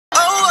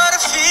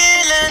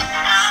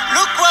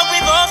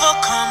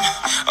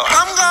Oh,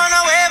 I'm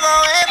gonna wave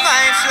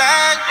my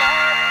flag.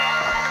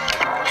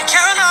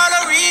 Count all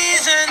the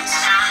reasons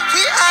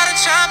we are the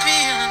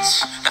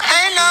champions. There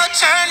ain't no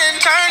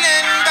turning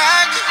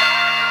back.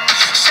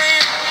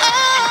 Saying,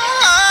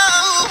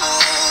 oh,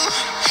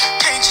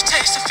 can't you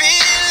taste the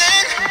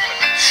feeling?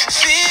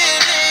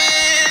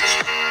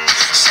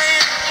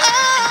 Saying,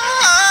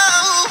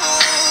 oh,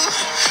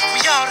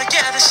 we all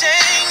together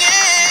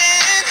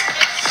singing.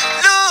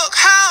 Look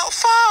how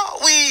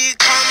far we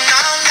come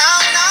now.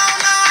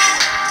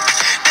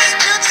 There's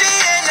beauty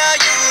in the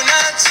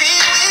unity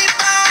we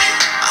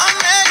find. I'm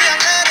ready.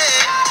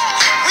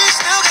 We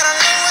still got a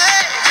long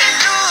way.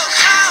 Look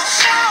how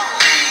far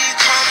we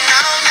come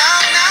now.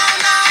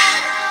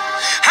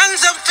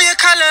 Hands up for your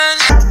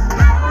colors.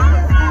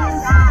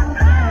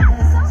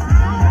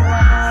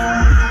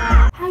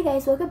 Hi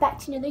guys, welcome back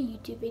to another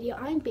YouTube video.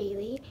 I'm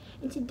Bailey,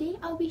 and today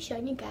I'll be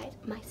showing you guys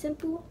my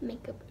simple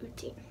makeup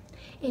routine.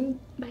 And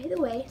by the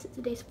way, since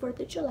today's 4th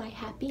of July,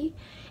 happy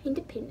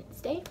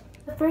Independence Day.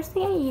 The first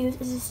thing I use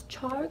is this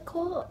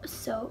charcoal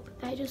soap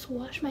that I just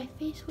wash my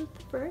face with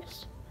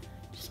first,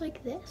 just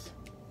like this.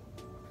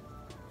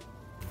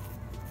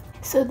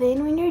 So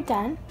then when you're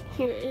done,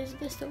 here is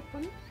the soap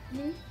on it, and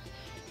then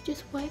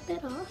just wipe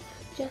it off,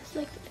 just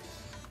like this.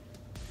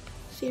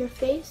 So your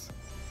face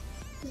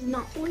is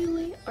not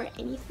oily or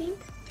anything.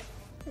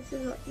 This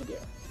is what you do.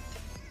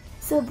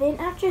 So then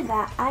after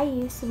that, I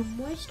use some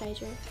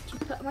moisturizer to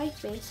put on my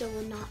face so it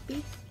will not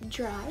be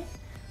dry.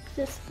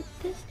 This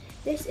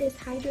is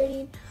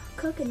hydrating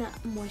coconut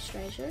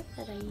moisturizer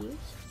that I use,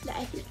 that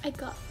I think I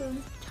got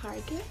from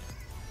Target.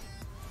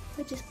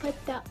 So just put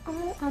that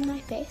all on my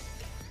face.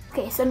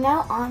 Okay, so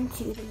now on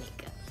to the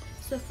makeup.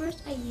 So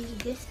first I use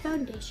this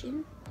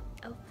foundation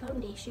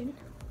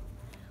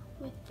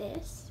with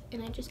this,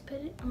 and I just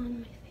put it on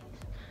my face.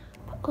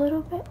 A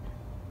little bit.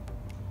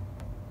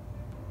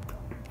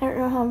 I don't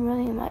know how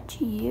really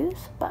much you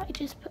use, but I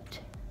just put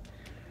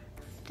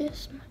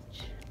this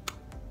much.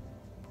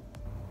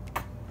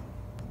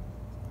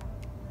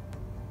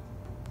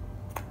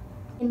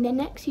 And then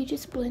next you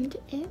just blend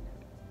it in.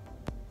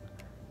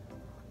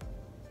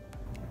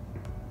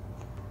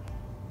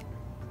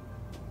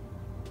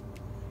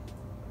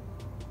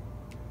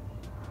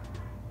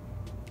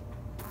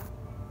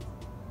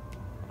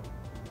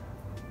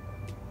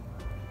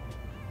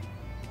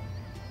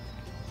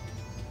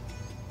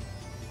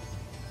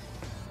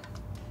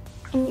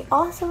 And you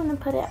also want to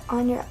put it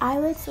on your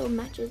eyelids so it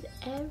matches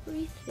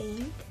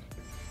everything.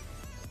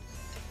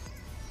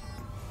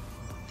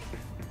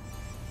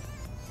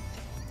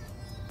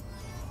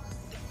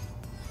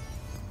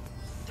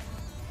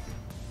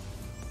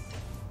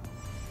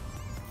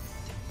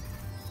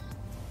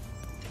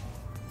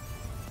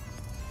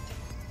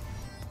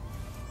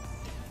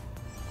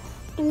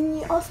 And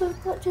you also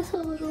put just a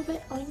little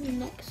bit on your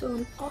neck so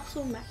it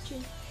also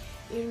matches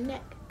your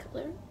neck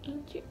color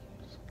and your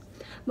ears.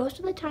 Most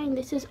of the time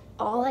this is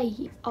all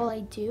I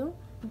do,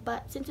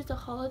 but since it's a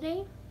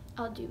holiday,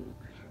 I'll do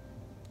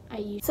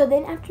more. So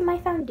then after my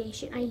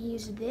foundation, I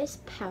use this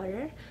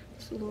powder,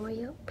 this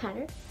L'Oreal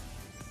powder,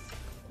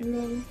 and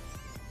then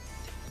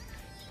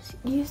just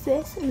use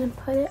this and then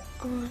put it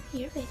on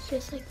your face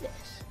just like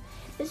this.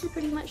 This is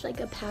pretty much like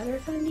a powder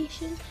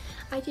foundation.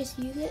 I just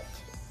use it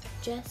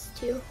just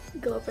to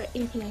go over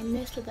anything I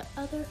missed with the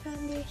other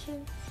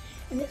foundation.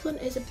 And this one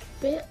is a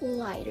bit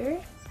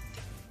lighter.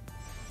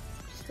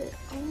 Just put it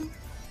on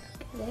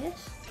like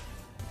this.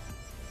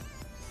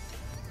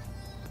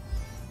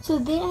 So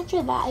then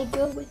after that, I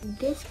go with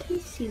this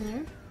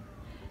concealer,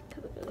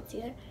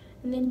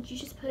 and then you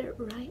just put it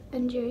right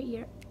under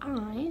your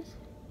eyes.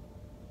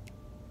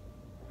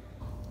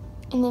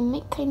 And then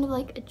make kind of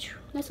like a,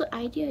 that's what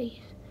I do, I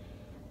use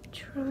a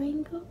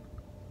triangle.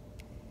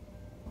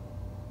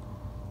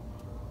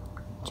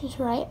 Just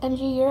right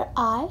under your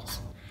eyes,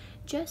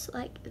 just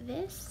like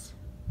this.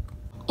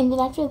 And then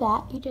after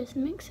that, you just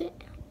mix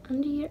it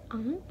under your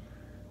eye,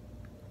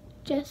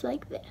 just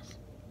like this.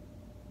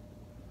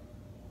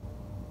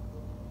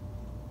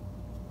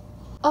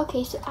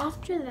 Okay, so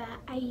after that,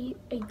 I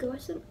go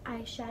with some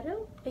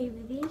eyeshadow. I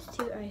have these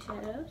two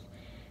eyeshadows.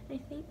 I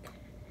think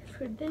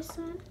for this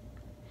one,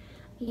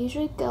 I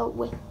usually go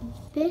with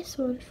this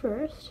one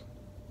first.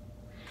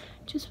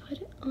 Just put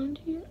it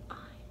under your eye.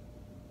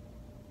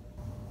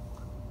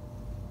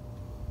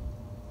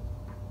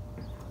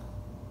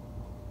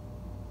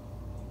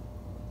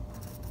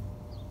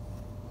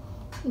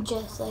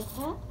 Just like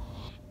that.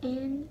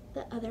 And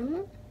the other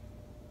one.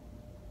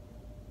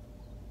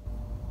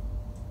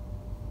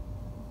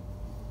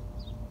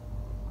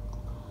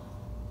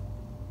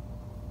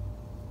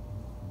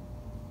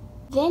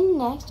 Then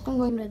next, I'm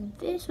going with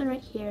this one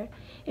right here.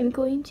 I'm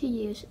going to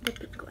use the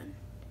pink one.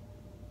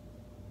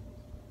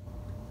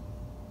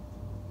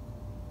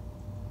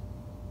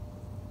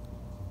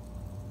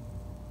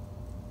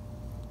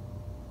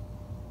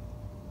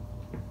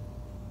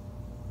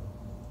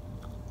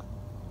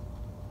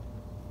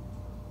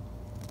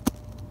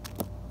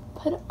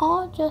 Put it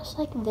all just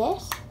like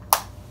this.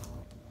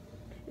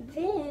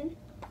 Then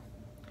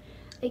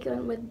I go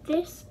in with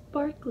this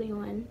sparkly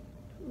one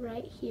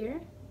right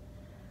here.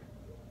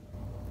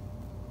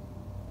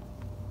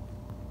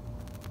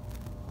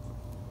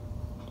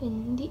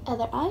 In the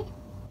other eye.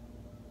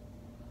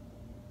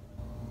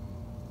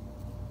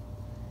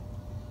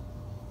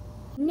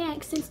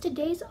 Next, since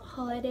today's a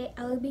holiday,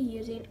 I will be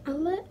using a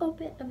little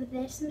bit of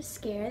this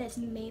mascara, this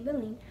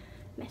Maybelline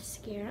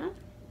mascara.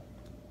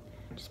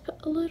 Just put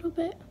a little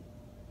bit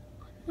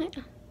on my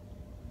eye.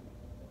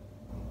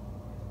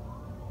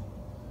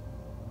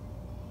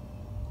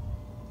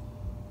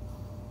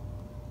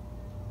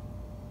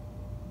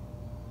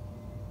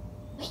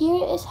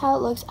 Here is how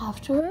it looks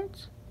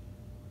afterwards.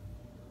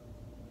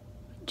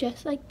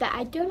 Just like that.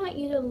 I do not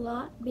use a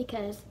lot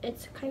because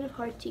it's kind of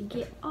hard to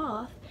get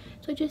off,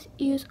 so just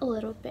use a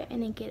little bit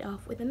and then get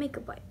off with a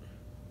makeup wipe.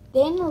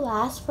 Then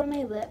last, for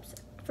my lips,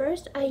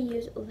 first I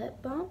use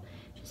lip balm.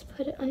 Just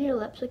put it on your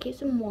lips so it keeps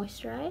them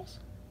moisturized.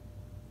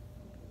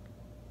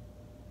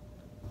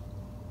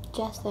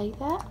 Just like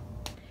that.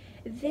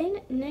 Then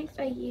next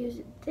I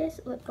use this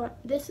lip balm,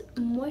 this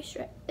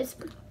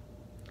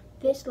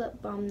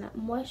lip balm that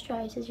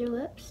moisturizes your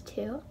lips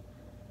too.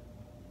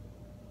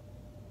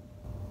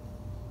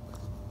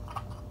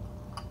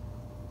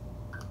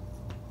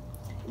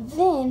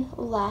 Then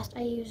last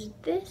I use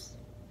this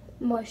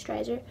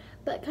moisturizer,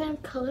 but kind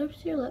of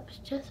colors your lips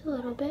just a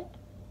little bit.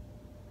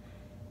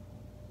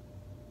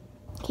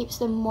 Keeps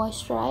them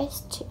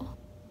moisturized too.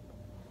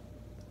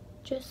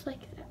 Just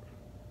like that.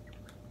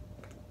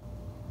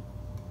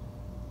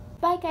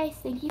 Bye guys,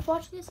 thank you for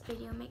watching this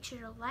video. Make sure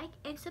to like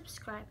and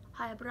subscribe.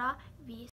 Hi bra,